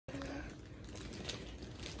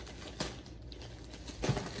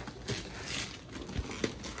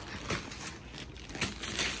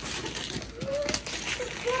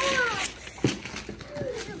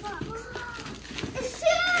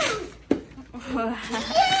Can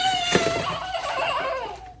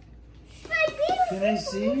I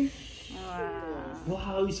see?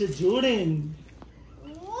 Wow, it's a Jordan.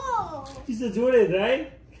 Whoa. It's a Jordan,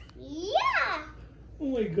 right? Yeah. Oh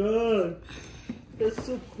my God. That's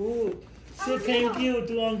so cool. Say thank you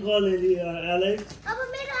to Uncle Alex.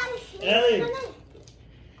 Alex.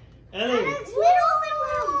 Alex.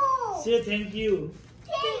 Say thank you.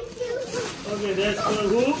 Thank you. Okay, that's for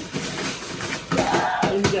who?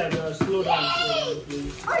 India, slow down,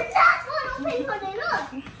 please. Oh, that's one open for the look.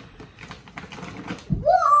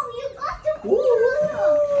 Whoa, you got the cool.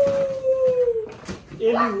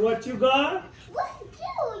 Ellie, what you got? What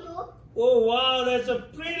you? Oh wow, that's a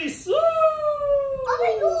pretty suit.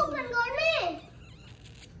 Oh, you open garment.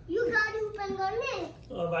 You got open garment.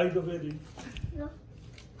 Oh, bhai ko feri. No.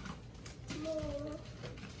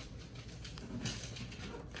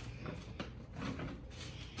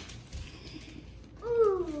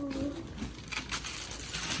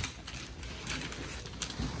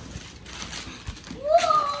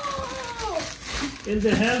 In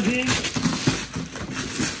the healthy.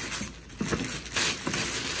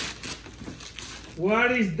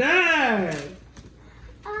 What is that?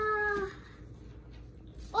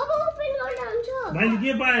 Open garment too. Bhai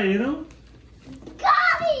ke paye, you know?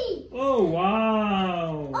 Gari. Oh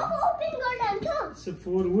wow. Open garment too. It's a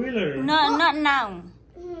four-wheeler. No, not now.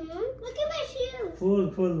 Look at my shoes. Full,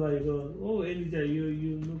 bhai ko. Oh, Elita,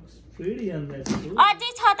 you look pretty on that suit. अझै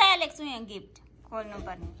छ त Alex यहाँ gift खोल्नु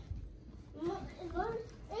पर्ने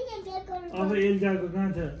अब Elijah को कहाँ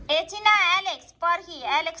छ? एकछिन एलेक्स पर्खी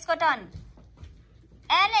एलेक्स को टर्न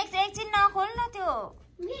एलेक्स एकछिन नखोल न त्यो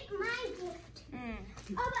My gift.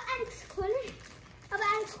 अब Alex खोले. अब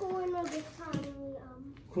Alex को one gift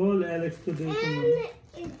खोल एलेक्स को दे and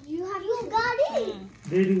you got it.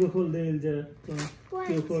 Daddy को खोल दे एलिजा त्यो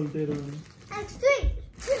खोल तेरो Alex 3,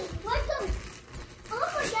 2, 1 go. Oh,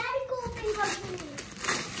 for daddy को open कर दे.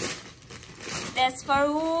 That's for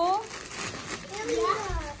who?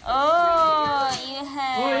 Yeah. Oh, you Oh,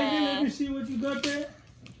 have. Ellie, let me see what you got there.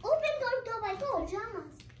 Open कर दो भाई को pajamas.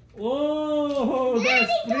 Oh,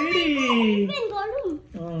 that's pretty. Open करूँ.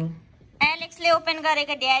 Alex ले ओपन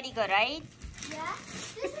गरेको ड्याडी को right Yeah.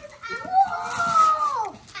 This is Alex. Oh!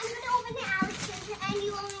 I'm gonna open the Alex shirt and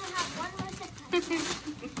you only have one more second.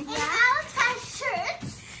 And Alex has shirts.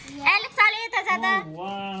 Alex अलि यता जा त Oh,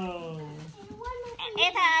 wow.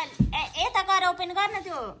 यता यता गएर ओपन गर्न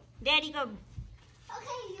त्यो ड्याडी को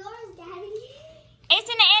Okay, yours, Daddy.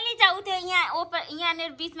 एकछिन एलिजा उ त्यो यहाँ ओपन यहाँनिर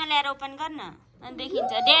बीचमा ल्याएर ओपन गर्न अनि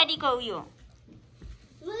देखिन्छ ड्याडी को उयो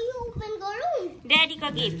Will you open करूँ? ड्याडी को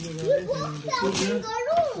गिफ्ट You both open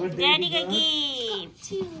करूँ. ड्याडी को गिफ्ट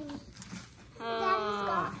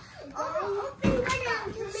Open करूँ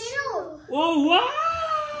tomato. Oh, wow.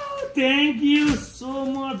 Thank you so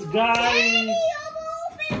much, guys.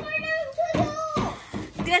 Open करूँ tomato.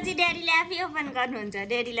 त्यो चाहिँ ड्याडीले आफै ओपन गर्नुहुन्छ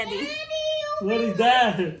ड्याडीलाई दे What is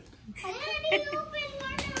that? Daddy, open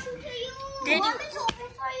करूँ to you. Daddy. Want me to open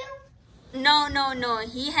for you? No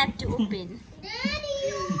he had to open Daddy,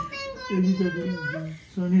 open Elisa,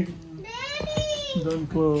 Sonny, Daddy. don't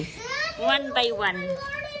go. one by one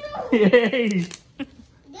Hey,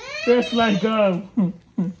 that's my girl.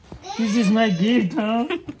 This is my gift, huh?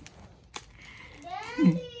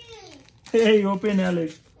 Daddy. Hey, open,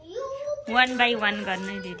 Alex. You open one by one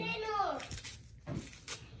गर्नै दिदी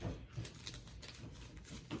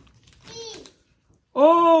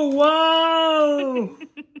Oh, wow.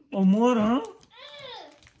 Oh, more, huh?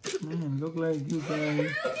 Man, look like you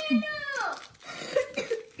guys.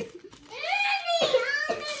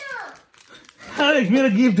 Alex, मेरा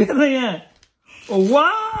gift दे रहे हैं. Oh,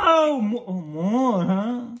 wow. Oh, more,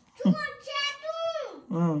 huh?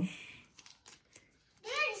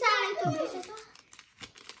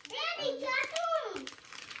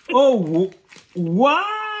 Oh, wow.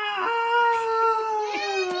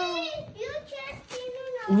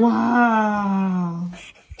 Wow.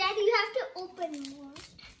 Daddy, you have to open more.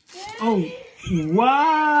 Oh,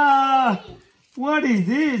 wow. What is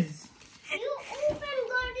this? You open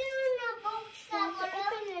garden in a box.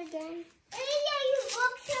 Open again. Yeah, you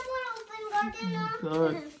box open garden.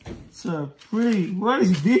 God, so pretty. What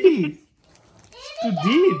is this? It's too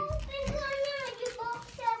deep.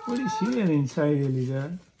 What is here inside,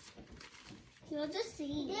 Elisa? You'll just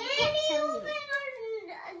see. Daddy, open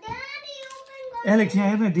Alex, यहाँ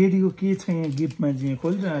हेर्न डेडीको के छ यहाँ गिफ्टमा चाहिँ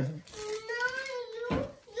खोलिरहेको छ.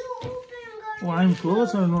 Oh, I'm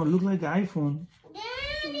closer. No, look like iPhone.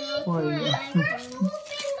 Why?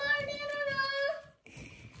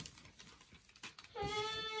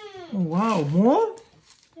 Oh, wow, more?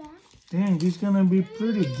 Yeah. Dang, this is gonna be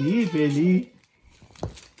pretty deep, Ellie.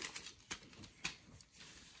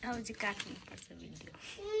 थाहा चाहिँ काट्नुपर्छ video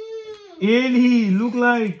Ellie, look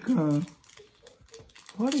like.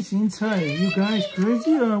 What is inside? You guys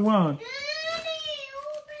crazy or what?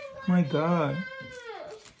 My God.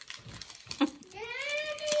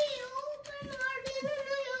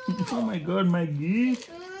 Oh my God, my gift.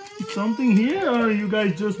 Is something here or you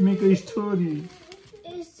guys just make a story?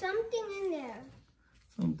 There's something in there.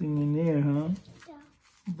 Something in there, huh? Yeah.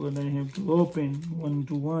 But I have to open one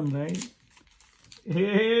to one, right?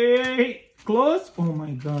 Hey, close. Oh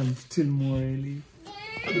my God, still more, Ellie.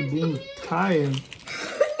 I'm being tired.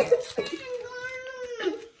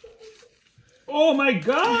 Oh my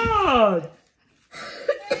God!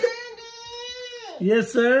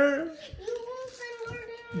 Yes, sir.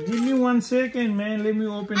 Give me 1 second, man. Let me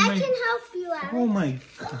open I my. can help you out. Oh my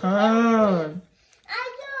God! I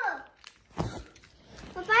do.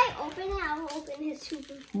 If I open it, I will open his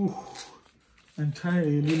super. Ooh, I'm tired.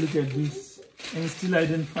 Ellie, look at this, and still I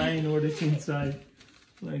didn't find what is inside.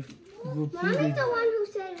 Like, go Mom put is it. the one who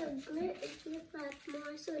said a gift wrap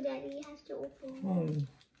more, so Daddy has to open it. Oh.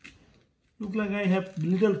 Look like I have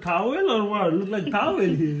little towel or what? Look like towel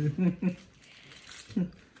here.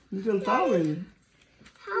 Little towel.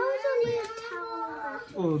 How is only a towel?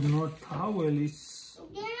 Oh, not towel. It's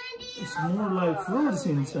more like fruits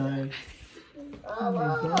inside. Oh my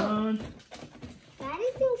God. Daddy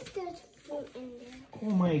thinks there's fruit in there.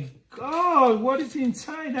 Oh my God. What is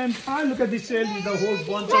inside? I'm tired. Look at this, Ellie. The whole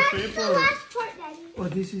bunch of That's the paper. last part, Daddy. Oh,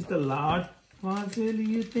 this is the last part, Ellie,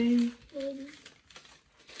 you think? Maybe.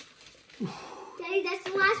 Daddy, that's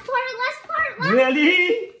the last part. Last. Really?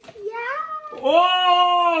 Yeah.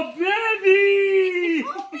 Oh, baby!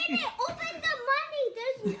 Open it. Open the money.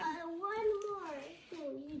 There's one more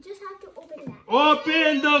thing. You just have to open that.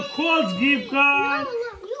 Open the Coles gift card. No,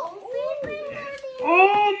 you open it.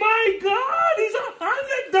 Oh my God! It's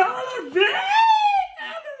 $100 bill!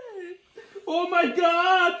 Oh my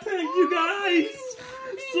God! Thank you guys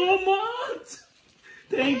so much.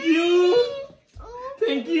 Thank you.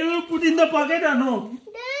 Thank you. Put in the pocket or no?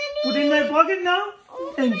 Put in my pocket now.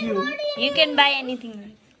 Thank you. You can buy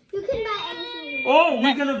anything. You can buy anything. Oh,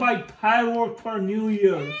 we're gonna buy fireworks for New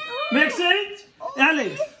Year. Make sense?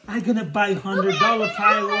 Alex, I'm gonna buy $100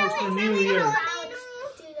 fireworks for New Year.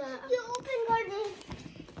 You open garden.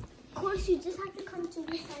 Of course, you just have to come to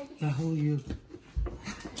this side. The whole year.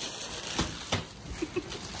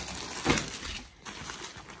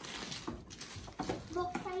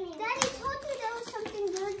 Daddy told you there was something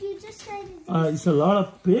good. You just said It's a lot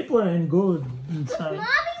of paper and gold inside.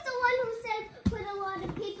 Mommy's the one who said put a lot of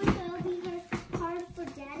paper so it'll be hard for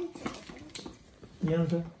Daddy to open. Yeah,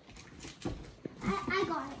 sir. I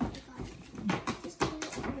got it. Just put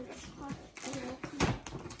it over this part.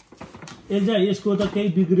 एल्जा यसको त केही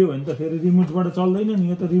बिग्रियो भने त फेरि रिमोटबाट चल्दैन नि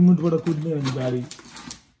यो त रिमोटबाट कुद्ने हो नि गाडी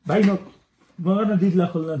भाइ न गर्न दिदीलाई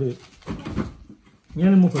खोल्न दे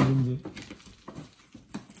यहाँले म खोलिदिन्छु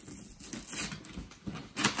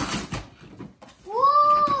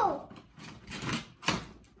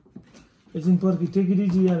एकछिन पर्खी टेक इट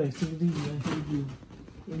इजी यार take it easy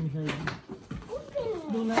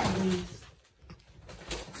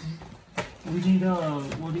we need a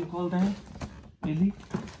what do you call that Ellie?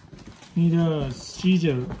 Need a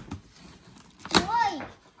scissor. Why?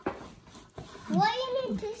 Why you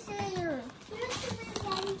need to scissor?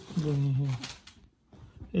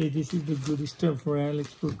 Hey, this is the good stuff for Alex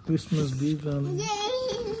for Christmas gift.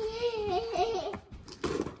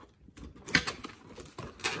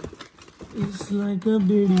 It's like a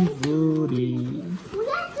baby booty. We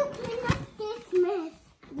have to clean up this mess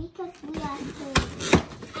because we are clean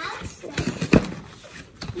outside.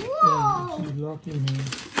 Whoa! She's locking him.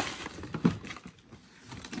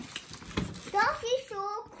 That is so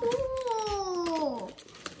cool.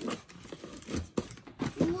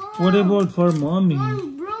 Whoa. What about for mommy?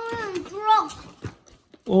 One brown truck.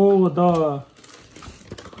 Oh, the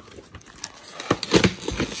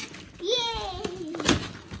Yay!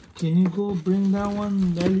 can you go bring that one,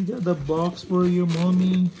 Elijah, the box for your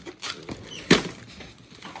mommy?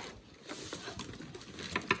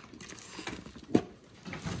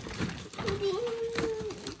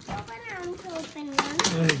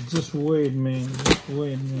 Hey, just wait, man. Just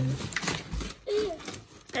wait, man.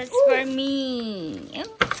 That's for me.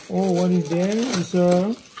 Oh, what is there? It's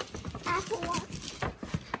a Apple Watch.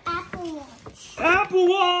 Apple Watch. Apple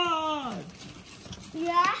Watch.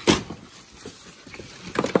 Yeah.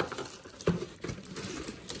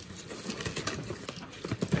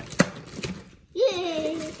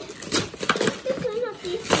 Yay! Let's clean up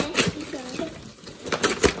these mess because.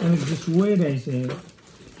 And just wait, I said.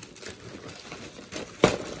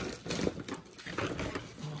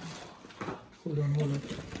 Hold on, hold on.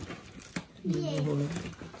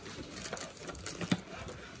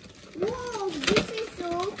 Whoa, this is so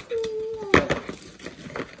cool.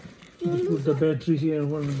 Put the battery here.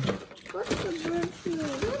 One. What's the battery?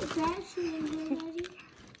 What battery is it, Daddy?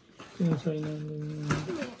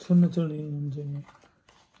 Chhodna chhodne huncha ni.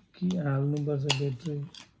 Ki halnu parcha battery.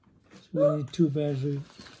 So we need 2 batteries.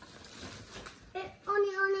 On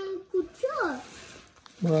good job.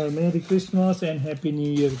 Well, Merry Christmas and Happy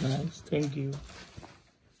New Year, guys. Thank you.